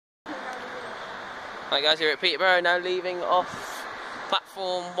Hi guys, here at Peterborough, now leaving off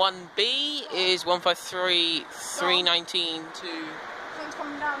platform 1B is 153 319 to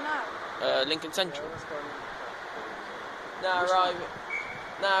coming down now. Lincoln Central. Now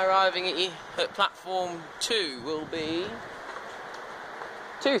arriving at platform 2 will be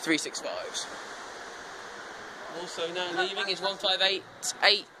 2365s. Also now leaving is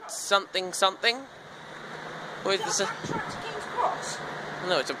 1588 something something. With Is that a track to King's Cross?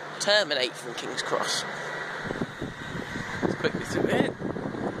 No, it's a terminate from King's Cross. Let's quickly through it.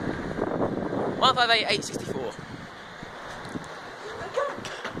 158864.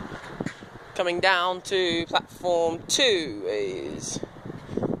 Coming down to platform 2 is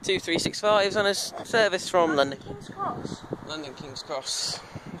 2365s on a service from London King's Cross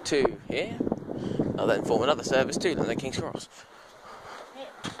to here. I'll then form another service to London King's Cross.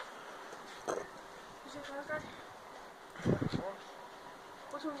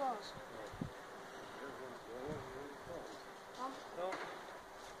 Which one's ours?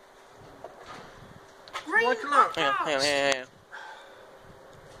 Green look. Hang on.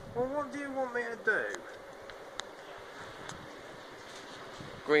 Well, what do you want me to do?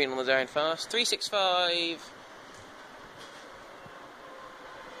 Green on the zone fast. 365.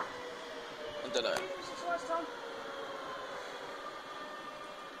 I don't know.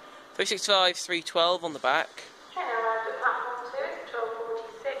 365, 312 on the back.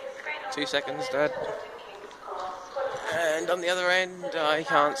 2 seconds, Dad. And on the other end, I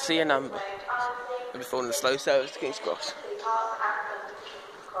can't see a number. Before the slow service to King's Cross.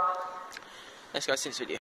 Let's go see this video.